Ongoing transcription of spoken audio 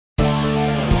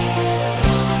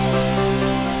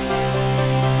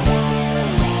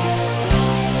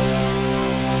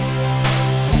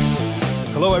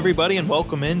everybody, and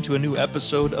welcome into a new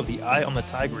episode of the Eye on the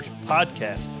Tigers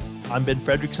podcast. I'm Ben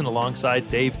Fredrickson alongside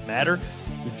Dave Matter,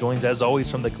 who joins as always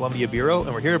from the Columbia Bureau,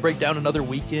 and we're here to break down another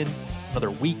week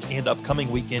and upcoming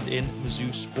weekend in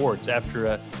Mizzou sports. After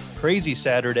a crazy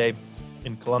Saturday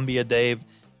in Columbia, Dave,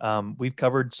 we've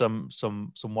covered some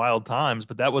wild times,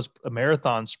 but that was a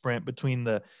marathon sprint between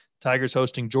the Tigers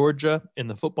hosting Georgia in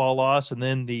the football loss, and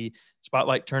then the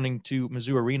spotlight turning to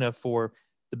Mizzou Arena for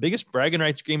the biggest bragging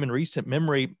rights game in recent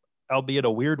memory, albeit a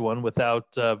weird one without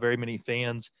very many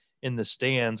fans in the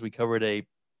stands. We covered a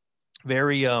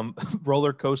very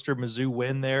roller coaster Mizzou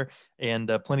win there,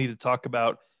 and plenty to talk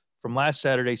about from last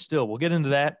Saturday still. We'll get into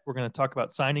that. We're going to talk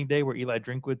about signing day, where Eli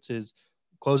Drinkwitz is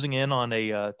closing in on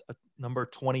a number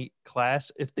 20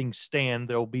 class. If things stand,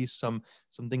 there will be some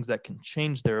things that can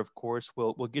change there, of course.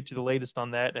 We'll get you the latest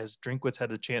on that, as Drinkwitz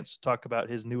had a chance to talk about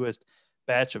his newest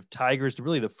batch of Tigers,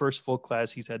 really the first full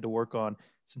class he's had to work on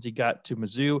since he got to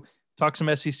Mizzou. Talk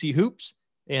some SEC hoops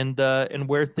and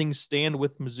where things stand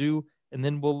with Mizzou, and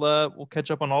then we'll catch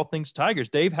up on all things Tigers.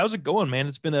 Dave, how's it going, man?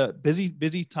 It's been a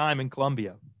busy time in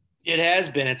Columbia. It has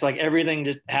been. It's like everything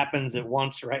just happens at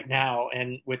once right now,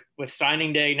 and with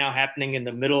signing day now happening in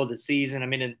the middle of the season. I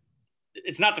mean,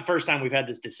 it's not the first time we've had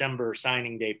this December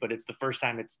signing date, but it's the first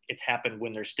time it's happened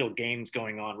when there's still games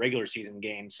going on, regular season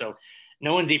games. So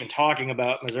no one's even talking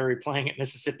about Missouri playing at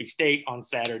Mississippi State on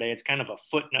Saturday. It's kind of a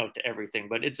footnote to everything,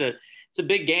 but it's a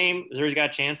big game. Missouri's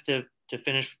got a chance to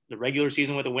finish the regular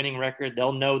season with a winning record.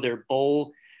 They'll know their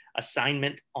bowl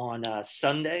assignment on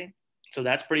Sunday, so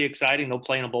that's pretty exciting. They'll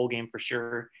play in a bowl game for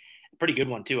sure. A pretty good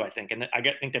one too, I think. And I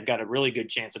think they've got a really good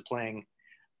chance of playing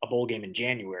a bowl game in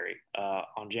January,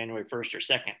 on January 1st or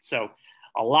 2nd. So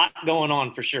a lot going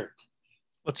on for sure.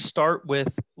 Let's start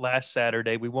with last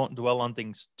Saturday. We won't dwell on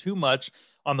things too much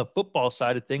on the football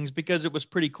side of things, because it was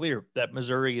pretty clear that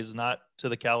Missouri is not to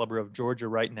the caliber of Georgia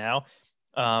right now.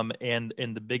 And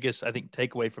the biggest, I think,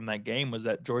 takeaway from that game was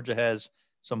that Georgia has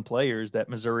some players that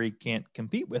Missouri can't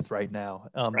compete with right now.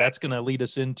 Right. That's going to lead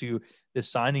us into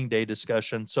this signing day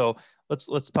discussion. So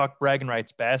let's talk bragging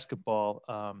rights basketball.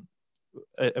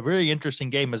 A very interesting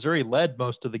game. Missouri led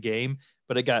most of the game,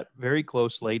 but it got very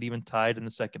close late, even tied in the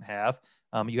second half.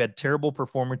 You had terrible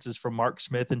performances from Mark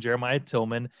Smith and Jeremiah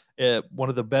Tillman. One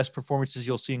of the best performances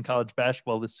you'll see in college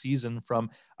basketball this season from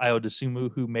Ayo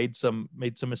Dosunmu, who made some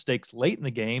mistakes late in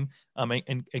the game.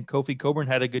 And Kofi Coburn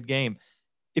had a good game.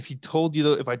 If he told you,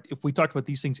 though, if we talked about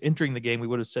these things entering the game, we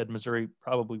would have said Missouri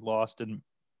probably lost in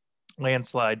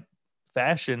landslide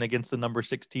fashion against the number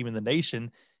 6 team in the nation.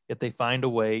 Yet they find a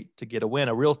way to get a win.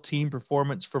 A real team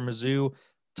performance for Mizzou.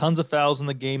 Tons of fouls in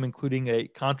the game, including a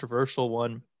controversial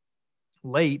one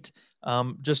late.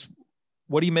 Just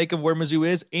what do you make of where Mizzou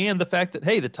is, and the fact that,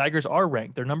 hey, the Tigers are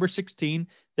ranked? They're number 16.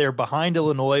 They're behind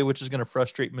Illinois, which is going to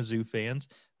frustrate Mizzou fans.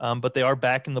 But they are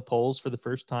back in the polls for the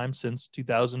first time since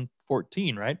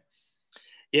 2014, right?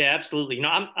 Yeah, absolutely. You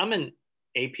know, I'm an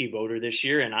AP voter this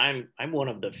year, and I'm one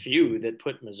of the few that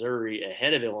put Missouri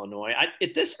ahead of Illinois.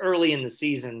 At this early in the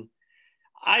season,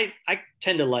 I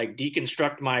tend to like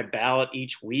deconstruct my ballot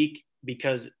each week,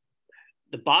 because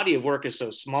the body of work is so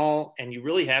small, and you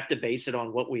really have to base it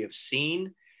on what we have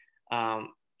seen,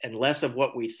 and less of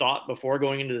what we thought before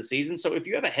going into the season. So if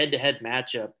you have a head-to-head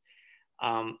matchup,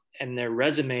 and their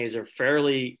resumes are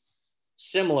fairly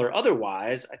similar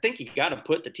otherwise, I think you got to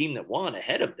put the team that won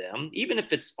ahead of them, even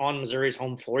if it's on Missouri's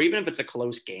home floor, even if it's a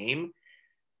close game.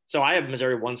 So I have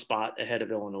Missouri one spot ahead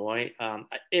of Illinois.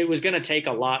 It was going to take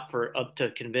a lot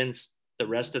to convince the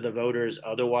rest of the voters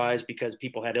otherwise, because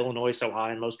people had Illinois so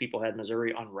high and most people had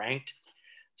Missouri unranked.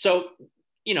 So,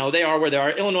 you know, they are where they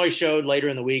are. Illinois showed later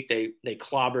in the week, they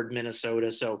clobbered Minnesota.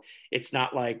 So it's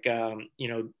not like,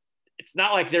 it's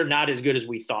not like they're not as good as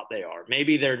we thought they are.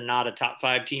 Maybe they're not a top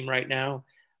 5 team right now,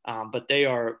 but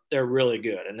they're really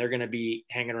good, and they're going to be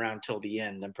hanging around till the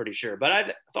end, I'm pretty sure. But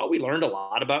I thought we learned a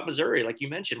lot about Missouri. Like you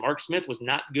mentioned, Mark Smith was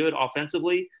not good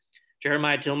offensively.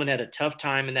 Jeremiah Tillman had a tough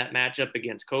time in that matchup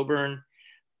against Coburn,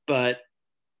 but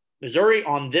Missouri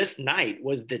on this night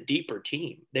was the deeper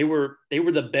team. They were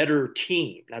the better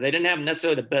team. Now, they didn't have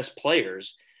necessarily the best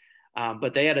players,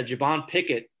 but they had a Javon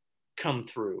Pickett come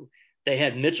through. They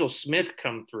had Mitchell Smith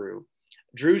come through.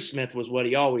 Drew Smith was what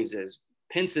he always is.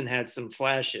 Pinson had some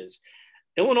flashes.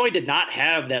 Illinois did not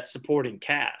have that supporting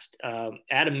cast.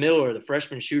 Adam Miller, the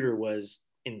freshman shooter, was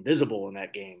invisible in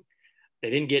that game.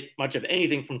 They didn't get much of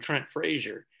anything from Trent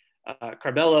Frazier.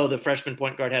 Carbello, the freshman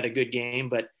point guard, had a good game,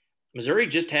 but Missouri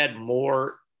just had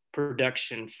more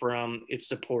production from its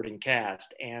supporting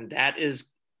cast. And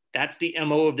that's the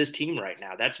MO of this team right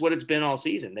now. That's what it's been all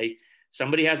season.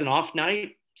 Somebody has an off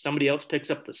night, somebody else picks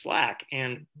up the slack.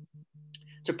 And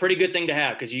it's a pretty good thing to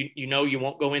have because you know you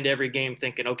won't go into every game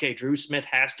thinking, okay, Drew Smith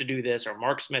has to do this or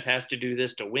Mark Smith has to do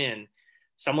this to win.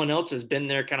 Someone else has been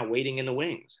there kind of waiting in the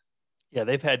wings. Yeah,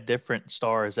 they've had different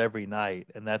stars every night,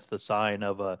 and that's the sign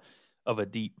of a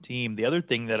deep team. The other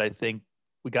thing that I think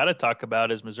we got to talk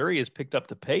about is Missouri has picked up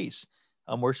the pace.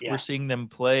 We're seeing them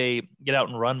play, get out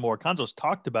and run more. Conzo's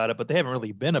talked about it, but they haven't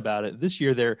really been about it. This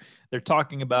year they're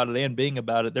talking about it and being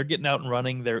about it. They're getting out and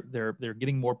running. They're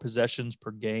getting more possessions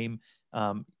per game.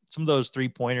 Some of those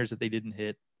 3-pointers that they didn't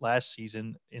hit last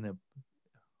season in a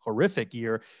horrific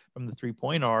year from the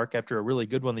 3-point arc after a really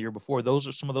good one the year before.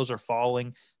 Some of those are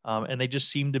falling, and they just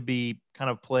seem to be kind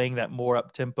of playing that more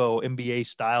up tempo NBA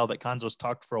style that Conzo's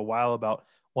talked for a while about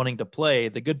wanting to play.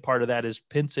 The good part of that is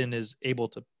Pinson is able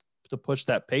to push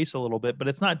that pace a little bit, but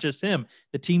it's not just him.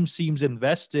 The team seems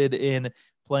invested in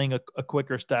playing a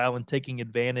quicker style and taking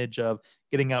advantage of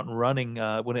getting out and running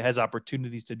when it has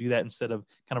opportunities to do that instead of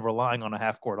kind of relying on a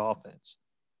half-court offense.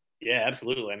 Yeah,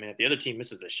 absolutely. I mean, if the other team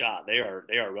misses a shot, they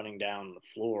are running down the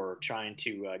floor trying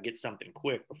to get something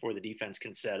quick before the defense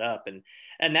can set up,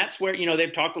 and that's where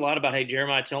they've talked a lot about, hey,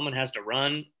 Jeremiah Tillman has to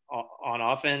run on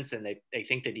offense, and they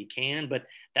think that he can, but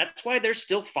that's why they're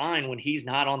still fine when he's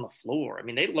not on the floor. I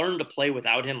mean, they learned to play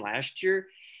without him last year,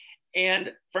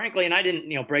 and frankly, and I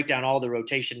didn't break down all the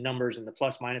rotation numbers and the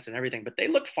plus minus and everything, but they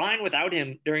looked fine without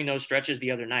him during those stretches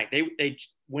the other night. They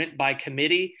went by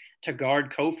committee to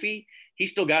guard Kofi. He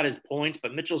still got his points,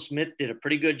 but Mitchell Smith did a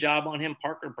pretty good job on him.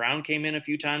 Parker Brown came in a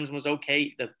few times and was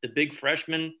okay. The big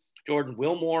freshman, Jordan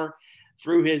Wilmore,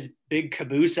 threw his big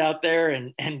caboose out there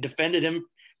and defended him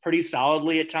pretty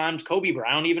solidly at times. Kobe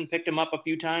Brown even picked him up a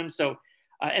few times. So,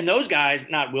 and those guys,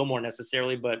 not Wilmore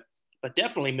necessarily, but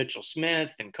definitely Mitchell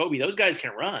Smith and Kobe, those guys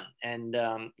can run. And,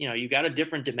 you got a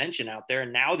different dimension out there.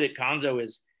 And now that Conzo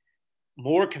is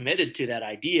more committed to that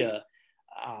idea,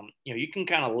 you can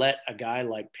kind of let a guy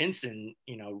like Pinson,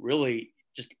 really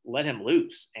just let him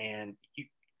loose. And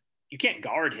you can't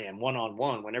guard him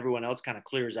one-on-one when everyone else kind of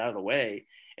clears out of the way.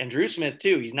 And Drew Smith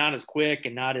too, he's not as quick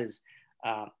and not as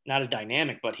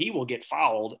dynamic, but he will get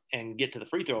fouled and get to the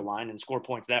free throw line and score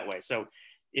points that way. So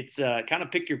it's kind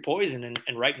of pick your poison.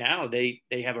 And right now they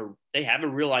have a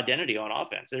real identity on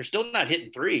offense. They're still not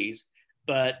hitting threes,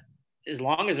 but as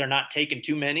long as they're not taking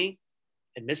too many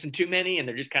and missing too many, and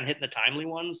they're just kind of hitting the timely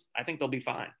ones, I think they'll be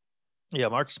fine. Yeah,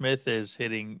 Mark Smith is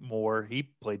hitting more. He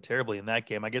played terribly in that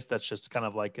game. I guess that's just kind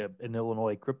of like an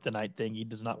Illinois kryptonite thing. He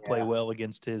does not play well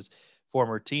against his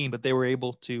former team, but they were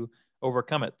able to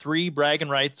overcome it. 3 bragging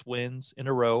rights wins in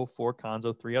a row for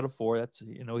Conzo, 3 out of 4. That's,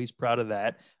 he's proud of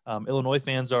that. Illinois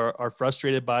fans are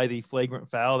frustrated by the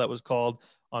flagrant foul that was called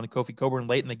on Kofi Cockburn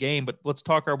late in the game, but let's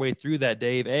talk our way through that,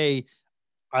 Dave.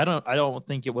 I don't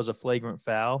think it was a flagrant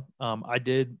foul. I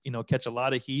did, catch a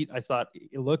lot of heat. I thought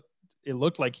it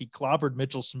looked like he clobbered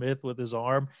Mitchell Smith with his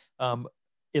arm.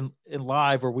 In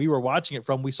live where we were watching it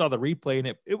from, we saw the replay, and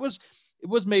it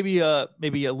was maybe a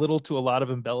little to a lot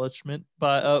of embellishment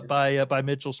by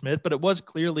Mitchell Smith, but it was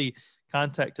clearly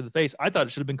contact to the face. I thought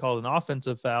it should have been called an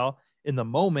offensive foul in the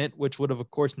moment, which would have,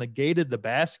 of course, negated the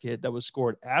basket that was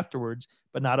scored afterwards,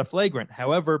 but not a flagrant.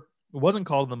 However, it wasn't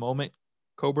called in the moment.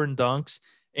 Cockburn dunks.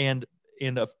 And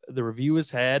the review is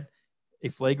had, a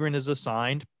flagrant is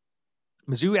assigned.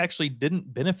 Mizzou actually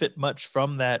didn't benefit much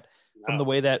from that, from the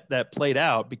way that played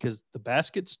out, because the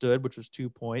basket stood, which was 2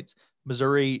 points.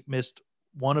 Missouri missed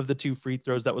one of the 2 free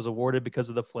throws that was awarded because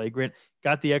of the flagrant,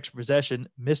 got the extra possession,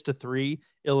 missed a 3.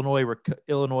 Illinois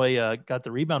got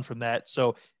the rebound from that.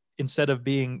 So instead of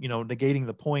being, negating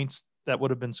the points that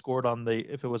would have been scored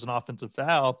if it was an offensive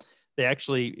foul, they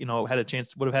actually, would have had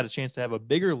a chance to have a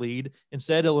bigger lead.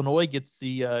 Instead, Illinois gets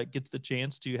the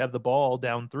chance to have the ball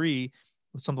down 3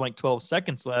 with something like 12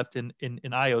 seconds left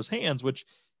in Io's hands, which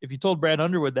if you told Brad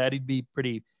Underwood that, he'd be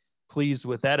pretty pleased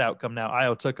with that outcome. Now,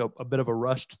 Io took a bit of a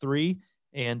rushed 3,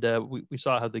 and we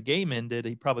saw how the game ended.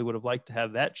 He probably would have liked to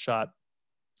have that shot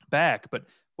back. But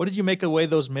what did you make of the way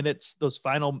those minutes,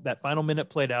 that final minute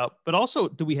played out? But also,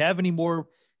 do we have any more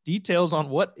details on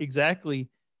what exactly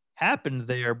happened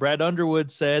there? Brad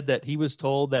Underwood said that he was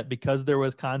told that because there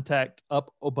was contact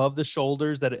up above the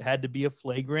shoulders, that it had to be a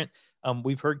flagrant.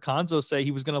 We've heard Conzo say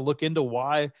he was going to look into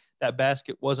why that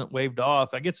basket wasn't waved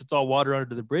off. I guess it's all water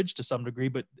under the bridge to some degree,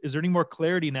 but is there any more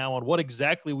clarity now on what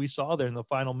exactly we saw there in the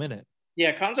final minute?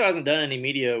 Yeah, Conzo hasn't done any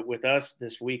media with us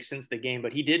this week since the game,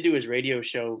 but he did do his radio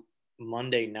show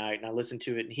Monday night, and I listened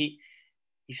to it, and he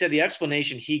said the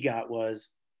explanation he got was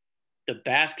the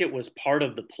basket was part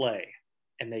of the play,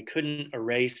 and they couldn't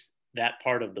erase that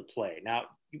part of the play. Now,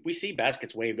 we see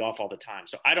baskets waved off all the time,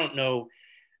 so I don't know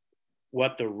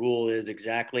what the rule is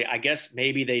exactly. I guess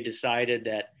maybe they decided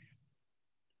that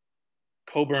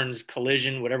Coburn's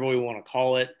collision, whatever we want to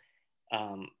call it,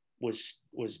 was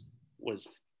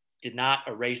did not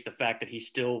erase the fact that he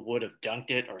still would have dunked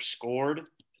it or scored,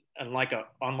 unlike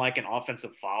an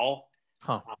offensive foul.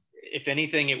 Huh. If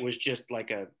anything, it was just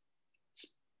like I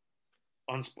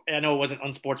know it wasn't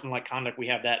unsportsmanlike conduct. We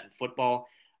have that in football,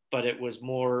 but it was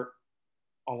more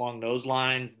along those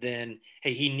lines than,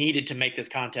 hey, he needed to make this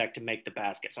contact to make the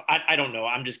basket. So I don't know.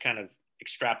 I'm just kind of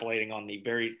extrapolating on the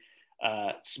very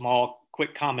small,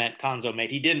 quick comment Konzo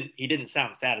made. He didn't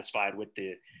sound satisfied with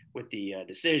the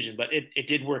decision, but it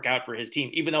did work out for his team,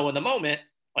 even though in the moment,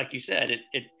 like you said,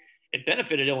 it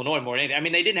benefited Illinois more than anything. I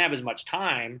mean, they didn't have as much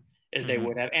time as they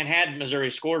would have, and had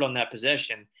Missouri scored on that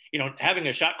possession, having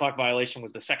a shot clock violation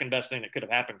was the second best thing that could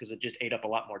have happened, because it just ate up a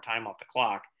lot more time off the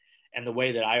clock. And the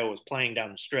way that Iowa was playing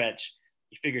down the stretch,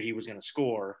 you figured he was going to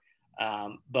score.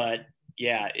 But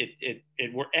yeah, it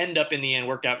end up in the end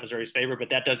worked out in Missouri's favor, but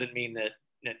that doesn't mean that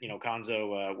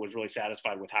Konzo was really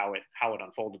satisfied with how it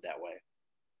unfolded that way.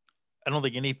 I don't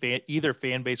think either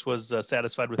fan base was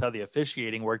satisfied with how the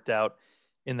officiating worked out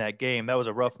in that game. That was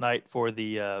a rough night for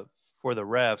the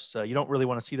refs. You don't really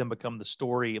want to see them become the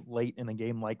story late in a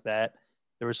game like that.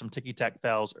 There were some ticky-tack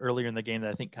fouls earlier in the game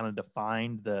that I think kind of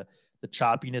defined the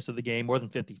choppiness of the game, more than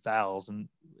 50 fouls. And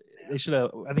they should have,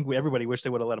 I think everybody wished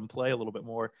they would have let him play a little bit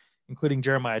more, including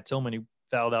Jeremiah Tillman, who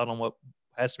fouled out on what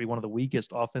has to be one of the weakest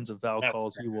offensive foul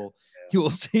calls you will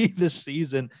see this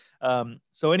season.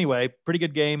 So anyway, pretty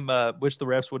good game. Wish the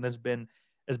refs wouldn't have been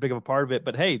as big of a part of it,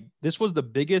 but hey, this was the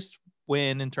biggest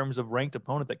win in terms of ranked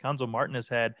opponent that Konzo Martin has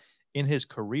had in his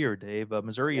career, Dave.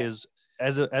 Missouri is,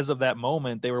 as of that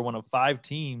moment, they were one of 5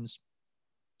 teams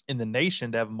in the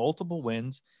nation to have multiple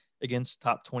wins against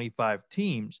top 25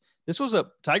 teams. This was a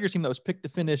Tigers team that was picked to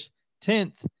finish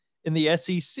 10th in the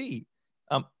SEC.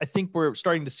 I think we're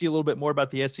starting to see a little bit more about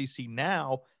the SEC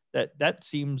now. That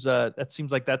seems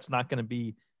like that's not going to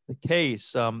be the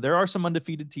case. There are some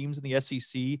undefeated teams in the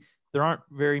SEC. There aren't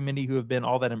very many who have been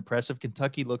all that impressive.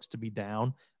 Kentucky looks to be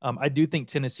down. I do think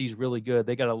Tennessee's really good.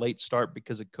 They got a late start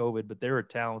because of COVID, but they're a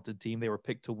talented team. They were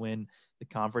picked to win the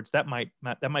conference. That might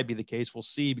be the case. We'll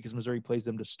see, because Missouri plays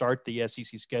them to start the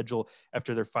SEC schedule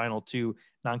after their final 2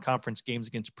 non-conference games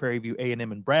against Prairie View,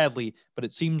 A&M, and Bradley. But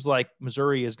it seems like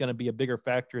Missouri is going to be a bigger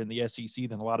factor in the SEC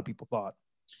than a lot of people thought.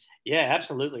 Yeah,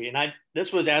 absolutely. And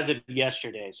this was as of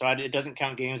yesterday, so it doesn't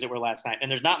count games that were last night. And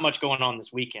there's not much going on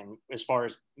this weekend as far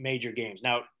as major games.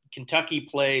 Now, Kentucky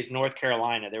plays North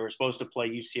Carolina. They were supposed to play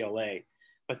UCLA,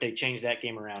 but they changed that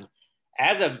game around.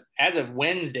 As of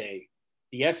Wednesday,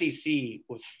 the SEC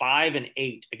was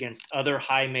 5-8 against other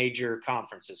high major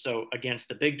conferences. So against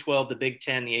the Big 12, the Big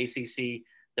 10, the ACC,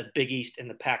 the Big East, and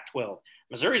the Pac-12.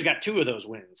 Missouri's got 2 of those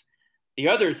wins. The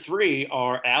other 3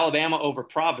 are Alabama over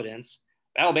Providence.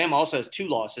 Alabama also has 2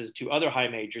 losses to other high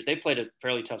majors. They played a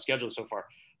fairly tough schedule so far.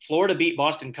 Florida beat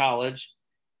Boston College,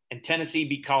 and Tennessee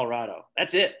beat Colorado.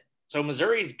 That's it. So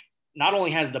Missouri's not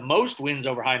only has the most wins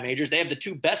over high majors, they have the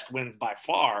 2 best wins by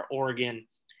far, Oregon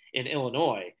and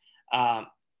Illinois.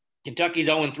 Kentucky's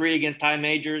 0-3 against high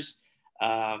majors.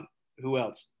 Who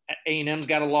else? A&M's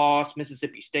got a loss.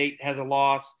 Mississippi State has a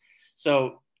loss.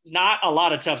 So not a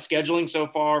lot of tough scheduling so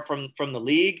far from the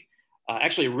league.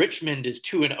 Actually, Richmond is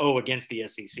 2-0 against the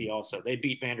SEC also. They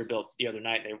beat Vanderbilt the other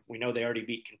night. We know they already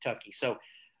beat Kentucky. So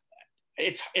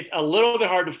it's a little bit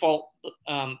hard to fault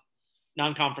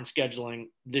non-conference scheduling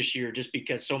this year, just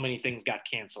because so many things got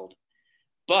canceled.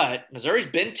 But Missouri's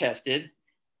been tested,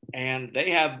 and they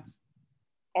have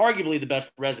arguably the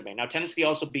best resume. Now, Tennessee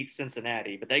also beat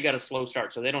Cincinnati, but they got a slow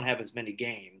start, so they don't have as many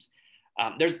games.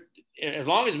 As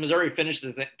long as Missouri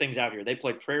finishes things out here, they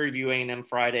play Prairie View, A&M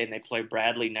Friday, and they play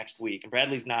Bradley next week. And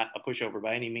Bradley's not a pushover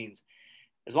by any means.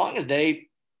 As long as they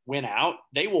win out,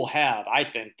 they will have, I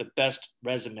think, the best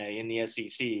resume in the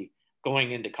SEC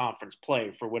going into conference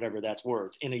play, for whatever that's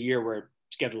worth, in a year where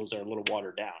schedules are a little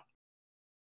watered down.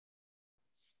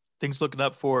 Things looking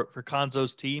up for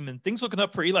Konzo's team, and things looking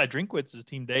up for Eli Drinkwitz's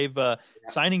team, Dave.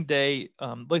 Signing day,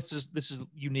 this is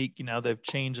unique. They've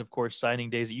changed, of course, signing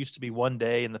days. It used to be one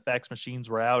day, and the fax machines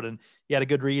were out, and you had a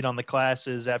good read on the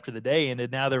classes after the day.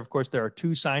 And now there are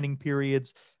 2 signing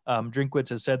periods. Drinkwitz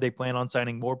has said they plan on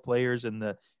signing more players in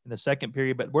the second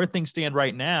period. But where things stand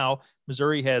right now,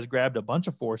 Missouri has grabbed a bunch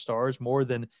of 4-stars, more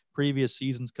than previous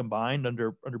seasons combined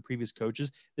under previous coaches.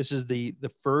 This is the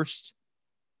first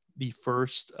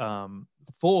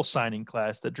full signing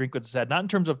class that Drinkwitz has had, not in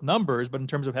terms of numbers, but in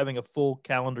terms of having a full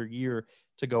calendar year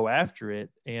to go after it.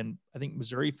 And I think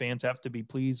Missouri fans have to be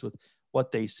pleased with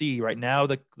what they see. Right now,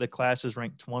 the class is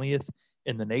ranked 20th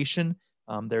in the nation.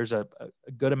 There's a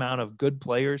good amount of good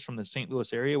players from the St.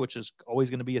 Louis area, which is always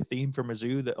going to be a theme for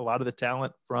Mizzou. That a lot of the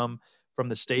talent from from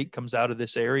the state comes out of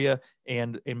this area,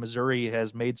 and Missouri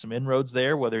has made some inroads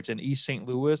there, whether it's in East St.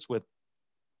 Louis with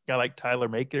a guy like Tyler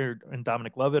Maker and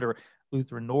Dominic Lovett, or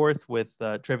Lutheran North with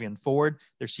Trevion Ford.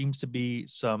 There seems to be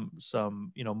some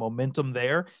momentum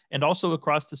there, and also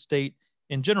across the state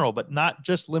in general, but not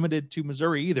just limited to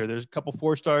Missouri either. There's a couple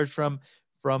 4-stars from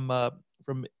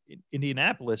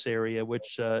Indianapolis area,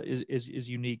 which is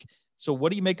unique. So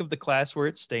what do you make of the class where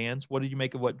it stands? What did you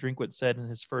make of what Drinkwitz said in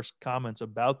his first comments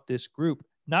about this group?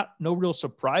 No real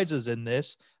surprises in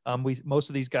this. Most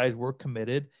of these guys were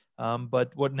committed,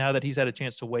 but now that he's had a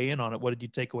chance to weigh in on it, what did you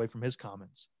take away from his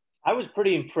comments? I was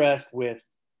pretty impressed with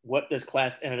what this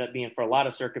class ended up being for a lot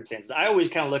of circumstances. I always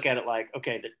kind of look at it like,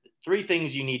 okay, the 3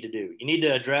 things you need to do. You need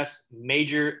to address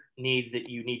major needs that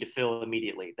you need to fill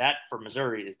immediately. That for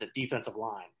Missouri is the defensive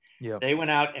line. Yeah. They went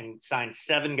out and signed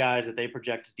 7 guys that they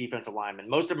project as defensive linemen.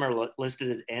 Most of them are listed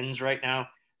as ends right now.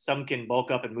 Some can bulk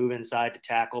up and move inside to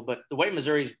tackle, but the way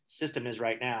Missouri's system is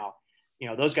right now,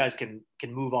 those guys can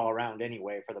move all around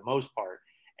anyway for the most part.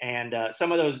 And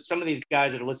some of these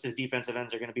guys that are listed as defensive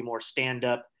ends are going to be more stand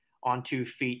up on 2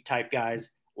 feet type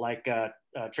guys like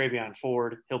Trevion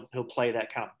Ford. He'll play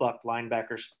that kind of buck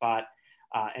linebacker spot,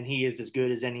 and he is as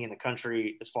good as any in the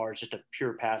country as far as just a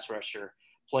pure pass rusher.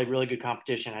 Played really good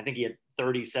competition. I think he had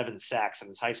 37 sacks in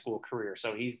his high school career,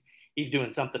 so he's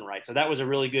doing something right. So that was a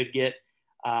really good get.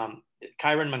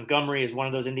 Kyron Montgomery is one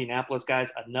of those Indianapolis guys,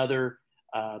 another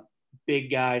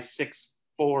big guy, 6'4",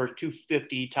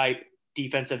 250 type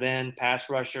defensive end pass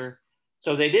rusher.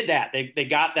 So they did that. They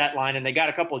got that line, and they got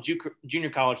a couple of junior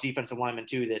college defensive linemen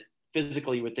too that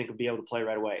physically you would think would be able to play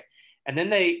right away. And then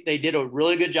they did a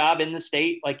really good job in the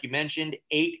state, like you mentioned,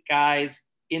 8 guys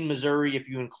in Missouri, if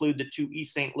you include the 2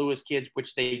 East St. Louis kids,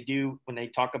 which they do when they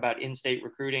talk about in-state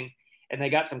recruiting. And they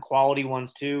got some quality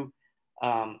ones too.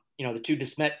 The 2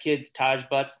 DeSmet kids, Taj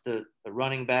Butts, the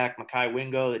running back, Makai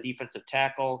Wingo, the defensive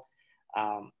tackle.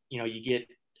 You get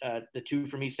the 2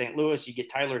 from East St. Louis. You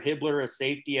get Tyler Hibbler, a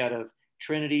safety out of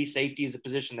Trinity. Safety is a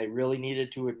position they really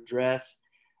needed to address.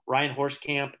 Ryan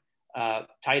Horskamp,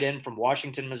 tight end from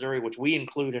Washington, Missouri, which we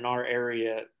include in our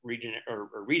area region or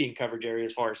reading coverage area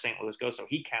as far as St. Louis goes, so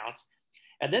he counts.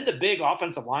 And then the big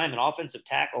offensive lineman, offensive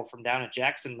tackle from down at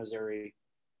Jackson, Missouri,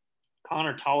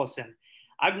 Connor Tollison.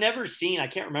 I've never seen, I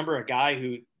can't remember a guy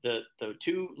who the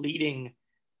 2 leading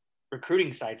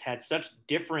recruiting sites had such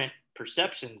different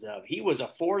perceptions of. He was a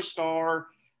 4-star,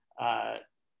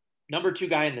 number 2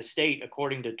 guy in the state,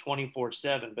 according to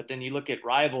 24/7. But then you look at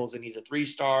Rivals and he's a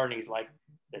 3-star and he's like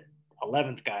the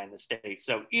 11th guy in the state.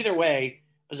 So either way,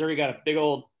 Missouri got a big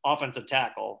old offensive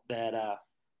tackle that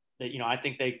I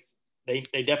think they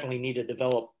definitely need to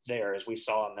develop there, as we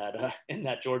saw in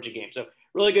that Georgia game. So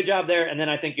really good job there. And then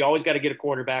I think you always got to get a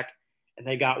quarterback, and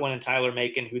they got one in Tyler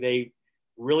Macon, who they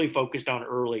really focused on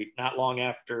early, not long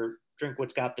after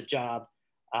Drinkwitz got the job.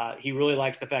 He really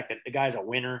likes the fact that the guy's a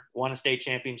winner, won a state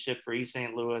championship for East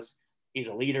St. Louis. He's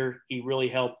a leader. He really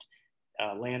helped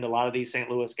land a lot of these St.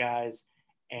 Louis guys.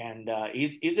 And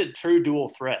he's a true dual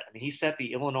threat. I mean, he set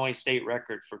the Illinois state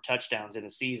record for touchdowns in a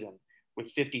season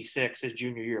with 56 his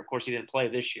junior year. Of course, he didn't play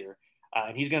this year.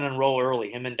 And he's going to enroll early,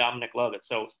 him and Dominic Lovett.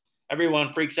 So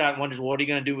everyone freaks out and wonders, what are you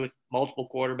going to do with multiple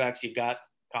quarterbacks? You've got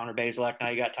Connor Bazelak. Now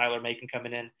you got Tyler Macon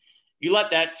coming in. You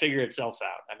let that figure itself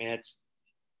out. I mean, it's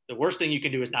the worst thing you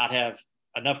can do is not have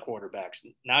enough quarterbacks.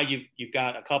 Now you've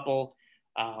got a couple,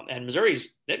 and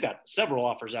they've got several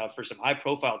offers out for some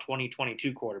high-profile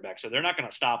 2022 quarterbacks. So they're not going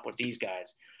to stop with these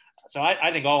guys. So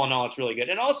I think all in all, it's really good.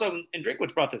 And also, and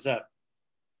Drinkwitz brought this up,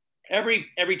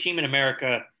 every team in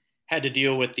America had to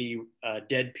deal with the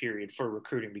dead period for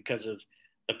recruiting because of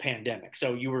the pandemic.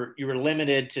 So you were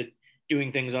limited to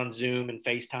doing things on Zoom and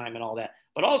FaceTime and all that.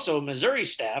 But also Missouri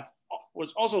staff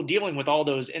was also dealing with all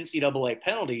those NCAA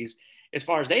penalties, as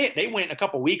far as they went a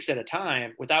couple weeks at a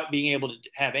time without being able to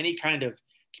have any kind of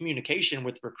communication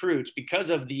with recruits because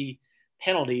of the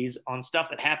penalties on stuff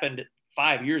that happened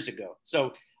 5 years ago.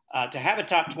 So to have a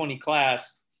top 20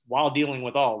 class while dealing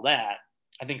with all that,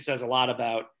 I think says a lot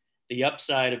about the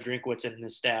upside of Drinkwitz and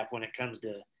his staff when it comes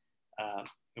to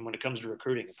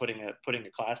recruiting and putting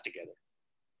a class together.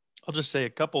 I'll just say a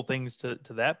couple things to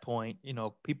that point.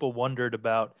 People wondered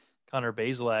about Connor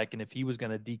Bazelak and if he was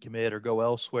going to decommit or go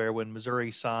elsewhere when Missouri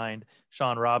signed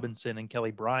Sean Robinson and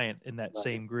Kelly Bryant in that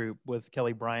same group, with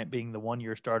Kelly Bryant being the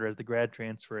 1-year starter as the grad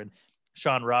transfer and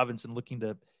Sean Robinson looking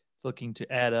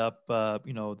to add up,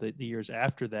 the years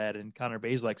after that. And Connor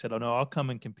Bazelak said, "Oh no, I'll come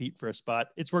and compete for a spot."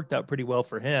 It's worked out pretty well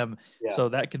for him. Yeah. So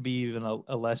that could be even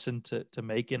a lesson to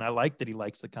make. And I like that he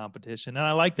likes the competition. And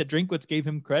I like that Drinkwitz gave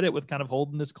him credit with kind of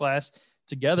holding this class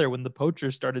together when the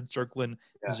poachers started circling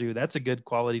Mizzou. That's a good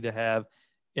quality to have.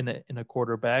 in a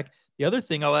quarterback. The other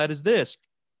thing I'll add is this.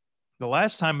 The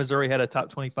last time Missouri had a top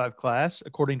 25 class,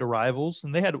 according to Rivals,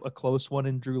 and they had a close one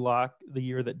in Drew Lock, the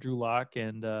year that Drew Lock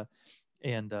and Terry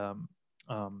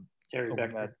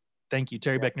Beckner. Thank you,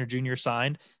 Terry Beckner Jr.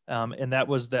 signed, and that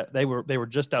was that they were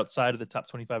just outside of the top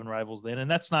 25 in Rivals then, and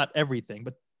that's not everything.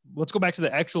 But let's go back to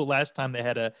the actual last time they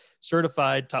had a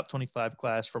certified top 25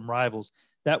 class from Rivals.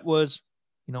 That was,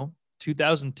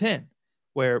 2010,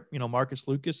 where Marcus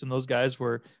Lucas and those guys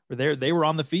were there. They were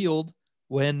on the field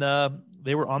when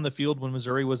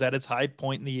Missouri was at its high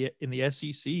point in the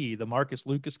SEC. The Marcus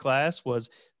Lucas class was,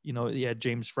 you had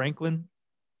James Franklin,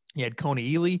 you had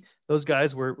Coney Ely. Those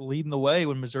guys were leading the way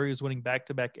when Missouri was winning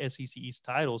back-to-back SEC East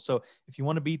titles. So if you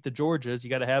want to beat the Georgias, you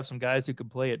got to have some guys who can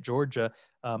play at Georgia.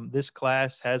 This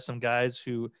class has some guys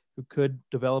who could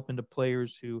develop into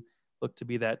players who look to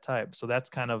be that type. So that's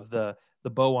kind of the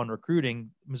bow on recruiting.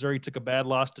 Missouri took a bad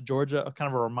loss to Georgia, a kind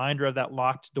of a reminder of that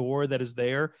locked door that is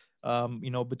there,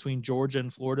 between Georgia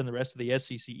and Florida and the rest of the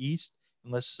SEC East,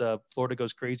 unless Florida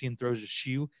goes crazy and throws a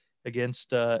shoe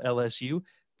against LSU.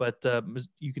 But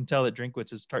you can tell that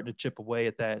Drinkwitz is starting to chip away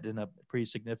at that in a pretty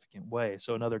significant way.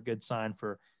 So another good sign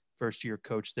for first-year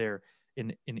coach there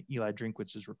in Eli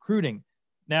Drinkwitz's recruiting.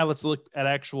 Now let's look at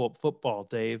actual football,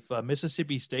 Dave.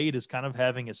 Mississippi State is kind of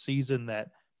having a season that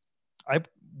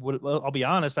I'll be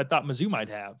honest, I thought Mizzou might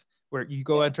have, where you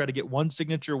go out and try to get one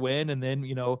signature win and then,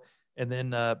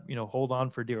 hold on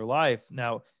for dear life.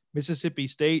 Now, Mississippi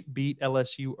State beat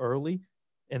LSU early,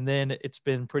 and then it's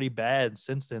been pretty bad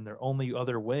since then. Their only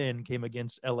other win came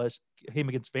against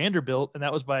Vanderbilt, and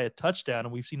that was by a touchdown.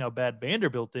 And we've seen how bad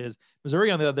Vanderbilt is.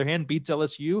 Missouri, on the other hand, beats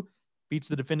LSU, beats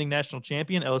the defending national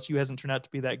champion. LSU hasn't turned out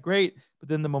to be that great, but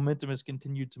then the momentum has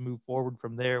continued to move forward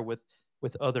from there with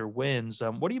other wins.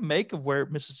 What do you make of where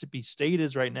Mississippi State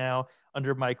is right now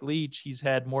under Mike Leach? He's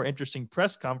had more interesting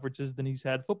press conferences than he's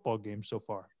had football games so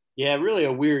far. Yeah, really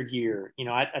a weird year.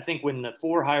 I think when the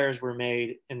 4 hires were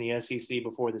made in the SEC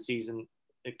before the season,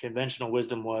 the conventional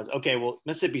wisdom was, okay, well,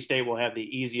 Mississippi State will have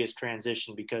the easiest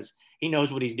transition because he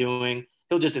knows what he's doing.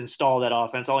 He'll just install that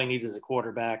offense. All he needs is a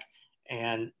quarterback,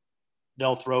 and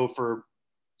they'll throw for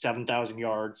 7,000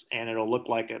 yards, and it'll look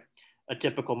like a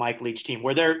typical Mike Leach team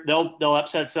where they'll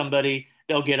upset somebody,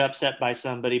 they'll get upset by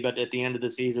somebody, but at the end of the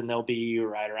season, they'll be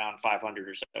right around 500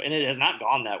 or so. And it has not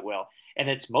gone that well. And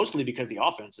it's mostly because the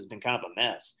offense has been kind of a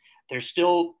mess. They're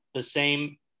still the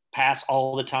same pass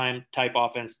all the time type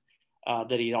offense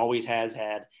that he always has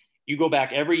had. You go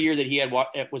back every year that he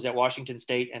was at Washington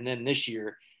State, and then this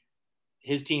year,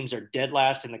 his teams are dead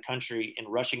last in the country in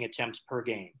rushing attempts per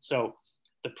game. So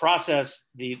the process,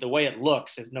 the way it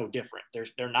looks is no different.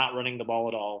 They're not running the ball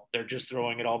at all. They're just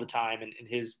throwing it all the time in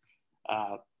his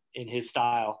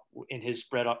style, in his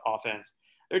spread offense.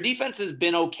 Their defense has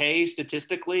been okay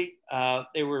statistically.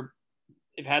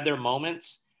 They've had their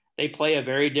moments. They play a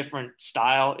very different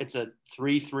style. It's a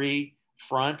 3-3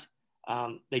 front.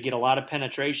 They get a lot of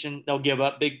penetration. They'll give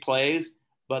up big plays,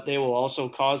 but they will also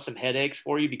cause some headaches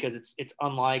for you because it's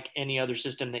unlike any other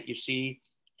system that you see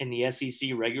in the SEC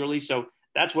regularly. So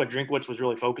that's what Drinkwitz was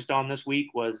really focused on this week,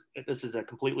 was this is a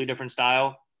completely different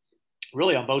style,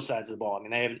 really on both sides of the ball. I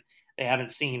mean, they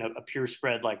haven't seen a pure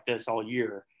spread like this all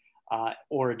year,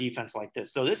 or a defense like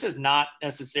this. So this is not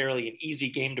necessarily an easy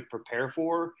game to prepare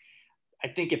for. I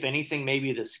think if anything,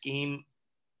 maybe both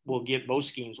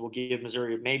schemes will give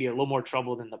Missouri maybe a little more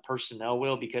trouble than the personnel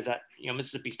will, because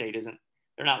Mississippi State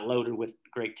they're not loaded with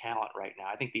great talent right now.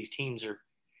 I think these teams are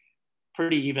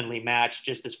pretty evenly matched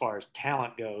just as far as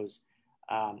talent goes.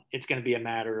 It's going to be a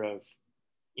matter of,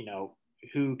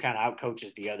 who kind of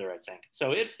outcoaches the other, I think.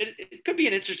 So it could be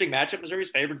an interesting matchup. Missouri's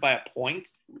favored by a point.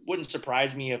 Wouldn't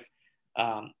surprise me if,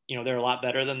 they're a lot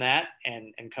better than that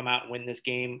and come out and win this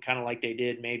game kind of like they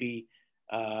did maybe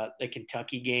the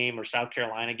Kentucky game or South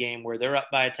Carolina game, where they're up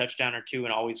by a touchdown or two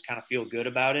and always kind of feel good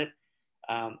about it.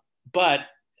 But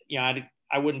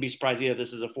I wouldn't be surprised either if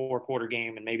this is a 4-quarter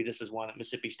game and maybe this is one that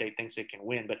Mississippi State thinks it can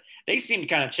win. But they seemed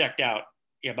kind of checked out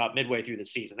about midway through the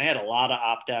season. They had a lot of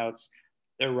opt-outs.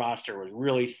 Their roster was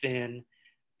really thin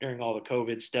during all the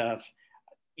COVID stuff.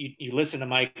 You listen to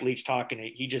Mike Leach talking,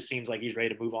 he just seems like he's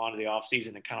ready to move on to the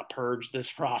offseason and kind of purge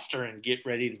this roster and get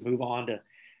ready to move on to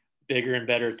bigger and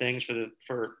better things for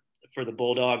the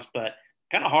Bulldogs. But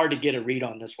kind of hard to get a read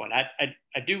on this one.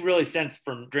 I do really sense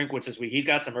from Drinkwitz this week, he's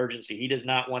got some urgency. He does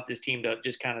not want this team to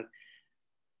just kind of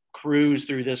cruise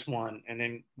through this one and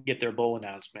then get their bowl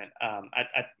announcement.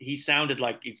 He sounded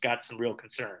like he's got some real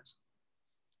concerns.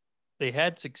 They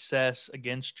had success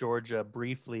against Georgia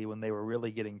briefly when they were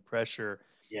really getting pressure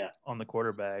on the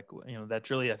quarterback. That's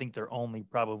really, I think, their only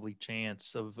probably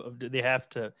chance of they have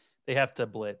to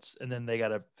blitz, and then they got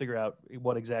to figure out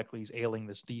what exactly is ailing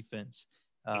this defense.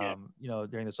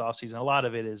 During this offseason, a lot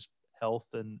of it is health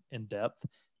and depth.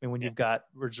 I mean, when you've got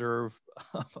reserve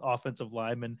offensive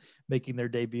linemen making their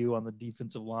debut on the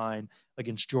defensive line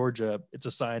against Georgia, it's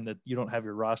a sign that you don't have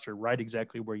your roster right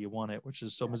exactly where you want it, which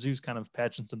is so Mizzou's kind of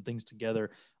patching some things together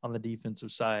on the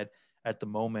defensive side at the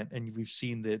moment. And we've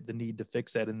seen the need to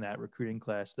fix that in that recruiting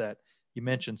class that you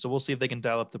mentioned. So we'll see if they can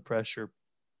dial up the pressure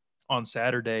on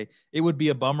Saturday. It would be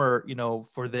a bummer,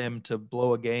 for them to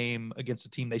blow a game against a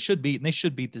team they should beat, and they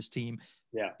should beat this team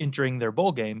entering their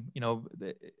bowl game.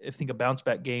 I think a bounce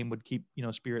back game would keep,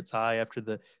 spirits high after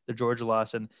the Georgia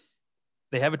loss. And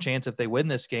they have a chance if they win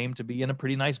this game to be in a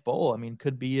pretty nice bowl. I mean,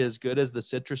 could be as good as the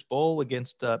Citrus Bowl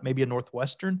against maybe a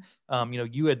Northwestern.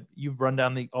 You've run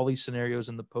down all these scenarios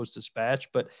in the Post-Dispatch,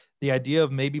 but the idea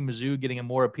of maybe Mizzou getting a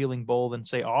more appealing bowl than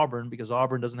say Auburn, because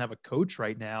Auburn doesn't have a coach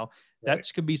right now, that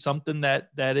could be something that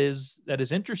is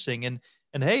interesting.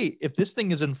 And hey, if this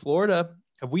thing is in Florida,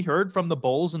 have we heard from the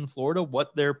bowls in Florida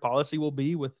what their policy will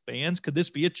be with fans? Could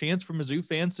this be a chance for Mizzou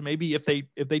fans to maybe, if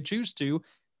they choose to,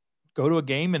 go to a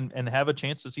game and have a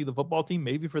chance to see the football team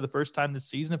maybe for the first time this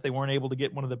season if they weren't able to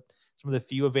get some of the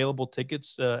few available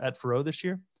tickets at Faurot this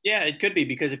year? Yeah, it could be,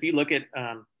 because if you look at,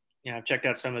 I've checked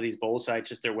out some of these bowl sites,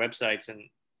 just their websites, and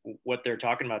what they're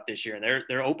talking about this year, and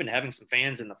they're open to having some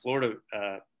fans in the Florida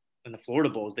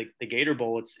bowls. The Gator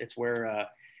Bowl, it's where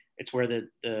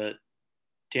the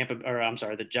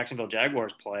Jacksonville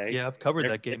Jaguars play. Yeah, I've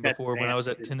covered that game before when I was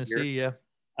at Tennessee. Year.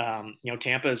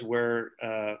 Tampa is where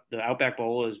the Outback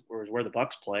Bowl is where the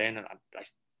Bucks play, and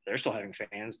they're still having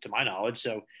fans, to my knowledge.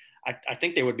 So I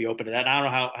think they would be open to that.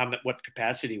 I don't know what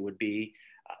capacity would be.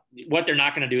 What they're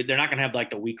not going to do, they're not going to have like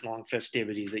the week-long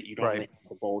festivities that you don't have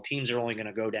the bowl. Teams are only going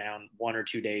to go down 1 or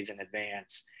 2 days in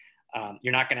advance.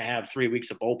 You're not going to have 3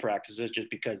 weeks of bowl practices just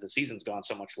because the season's gone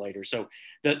so much later. So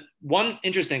the one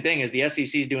interesting thing is the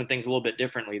SEC is doing things a little bit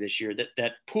differently this year.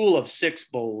 That pool of 6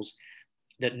 bowls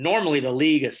that normally the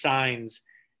league assigns,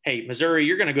 hey, Missouri,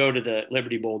 you're going to go to the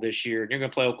Liberty Bowl this year, and you're going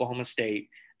to play Oklahoma State.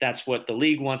 That's what the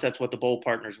league wants. That's what the bowl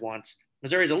partners wants.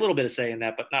 Missouri's a little bit of say in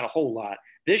that, but not a whole lot.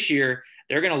 This year,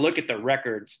 they're going to look at the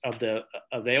records of the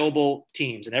available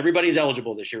teams, and everybody's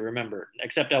eligible this year, remember,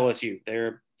 except LSU.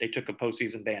 They took a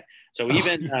postseason ban. So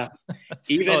even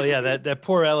that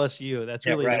poor LSU. That's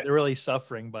really they're really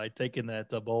suffering by taking that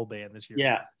bowl ban this year.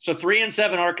 Yeah. So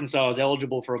 3-7 Arkansas is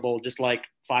eligible for a bowl, just like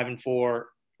 5-4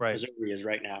 Missouri is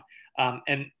right now.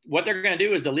 And what they're going to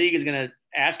do is the league is going to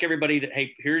ask everybody that,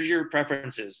 hey, here's your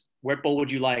preferences. What bowl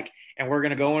would you like? And we're going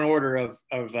to go in order of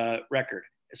record.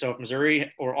 So if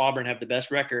Missouri or Auburn have the best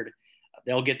record,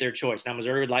 they'll get their choice. Now,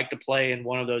 Missouri would like to play in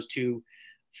one of those 2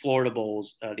 Florida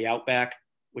bowls, the Outback,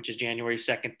 which is January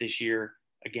 2nd this year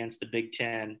against the Big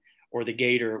Ten, or the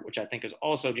Gator, which I think is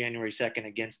also January 2nd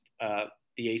against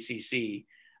the ACC.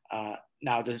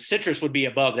 Now, the Citrus would be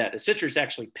above that. The Citrus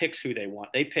actually picks who they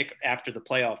want. They pick after the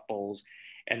playoff bowls,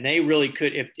 and they really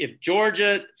could. If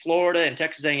Georgia, Florida, and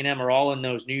Texas A&M are all in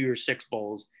those New Year's 6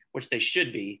 bowls, which they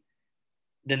should be,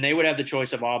 then they would have the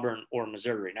choice of Auburn or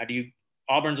Missouri. Now,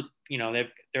 Auburn's,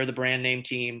 they're the brand name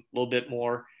team a little bit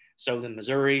more so than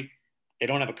Missouri. They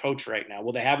don't have a coach right now.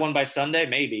 Will they have one by Sunday?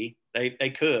 Maybe.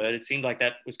 They could. It seemed like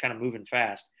that was kind of moving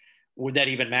fast. Would that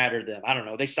even matter to them? I don't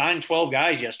know. They signed 12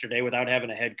 guys yesterday without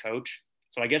having a head coach.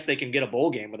 So I guess they can get a bowl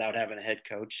game without having a head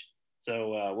coach.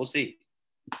 So we'll see.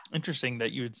 Interesting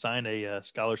that you would sign a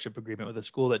scholarship agreement with a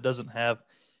school that doesn't have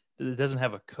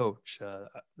a coach.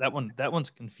 That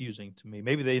one's confusing to me.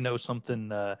 Maybe they know something.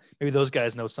 Maybe those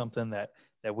guys know something that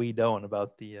we don't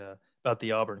about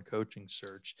the Auburn coaching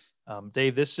search.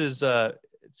 Dave, this is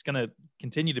it's going to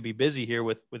continue to be busy here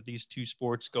with these 2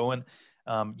 sports going.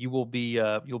 You'll be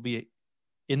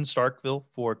in Starkville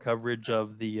for coverage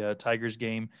of the Tigers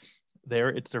game there.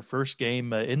 It's their first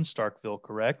game in Starkville,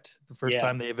 correct? The first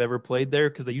time they've ever played there,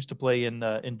 because they used to play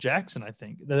in Jackson, I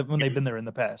think, when they've been there in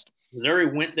the past. Missouri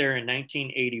went there in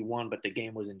 1981, but the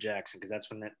game was in Jackson because that's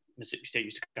when Mississippi State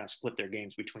used to kind of split their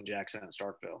games between Jackson and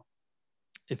Starkville.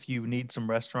 If you need some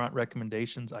restaurant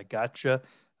recommendations, I gotcha.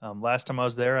 Last time I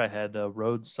was there, I had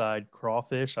roadside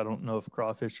crawfish. I don't know if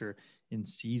crawfish are in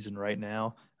season right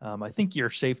now. I think you're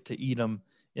safe to eat them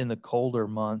in the colder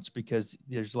months because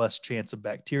there's less chance of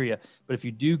bacteria. But if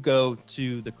you do go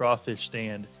to the crawfish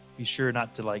stand, be sure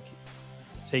not to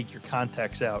take your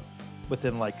contacts out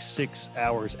within 6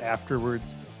 hours afterwards,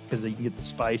 because you can get the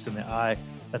spice in the eye.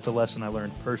 That's a lesson I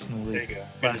learned personally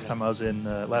last time I was in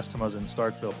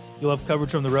Starkville. You'll have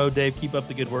coverage from the road, Dave. Keep up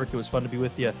the good work. It was fun to be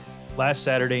with you last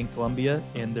Saturday in Columbia,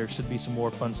 and there should be some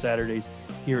more fun Saturdays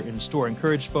here in store.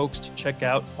 Encourage folks to check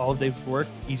out all of Dave's work.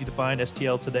 Easy to find,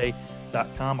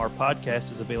 stltoday.com. Our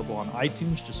podcast is available on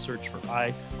iTunes. Just search for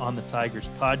Eye on the Tigers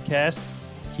podcast.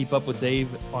 Keep up with Dave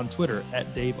on Twitter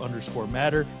at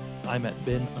Dave_Matter. I'm at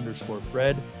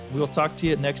Ben_Fred. We'll talk to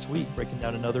you next week, breaking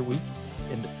down another week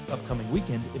and upcoming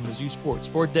weekend in Mizzou sports.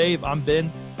 For Dave, I'm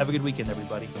Ben. Have a good weekend,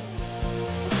 everybody.